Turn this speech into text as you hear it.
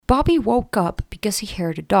Bobby woke up because he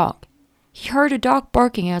heard a dog. He heard a dog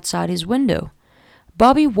barking outside his window.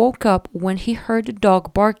 Bobby woke up when he heard the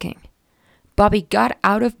dog barking. Bobby got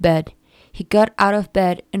out of bed. He got out of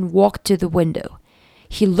bed and walked to the window.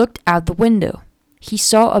 He looked out the window. He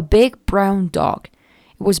saw a big brown dog.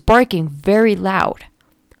 It was barking very loud.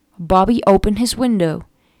 Bobby opened his window.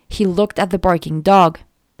 He looked at the barking dog.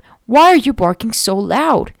 "Why are you barking so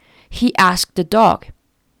loud?" he asked the dog.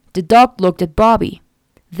 The dog looked at Bobby.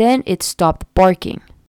 Then it stopped barking.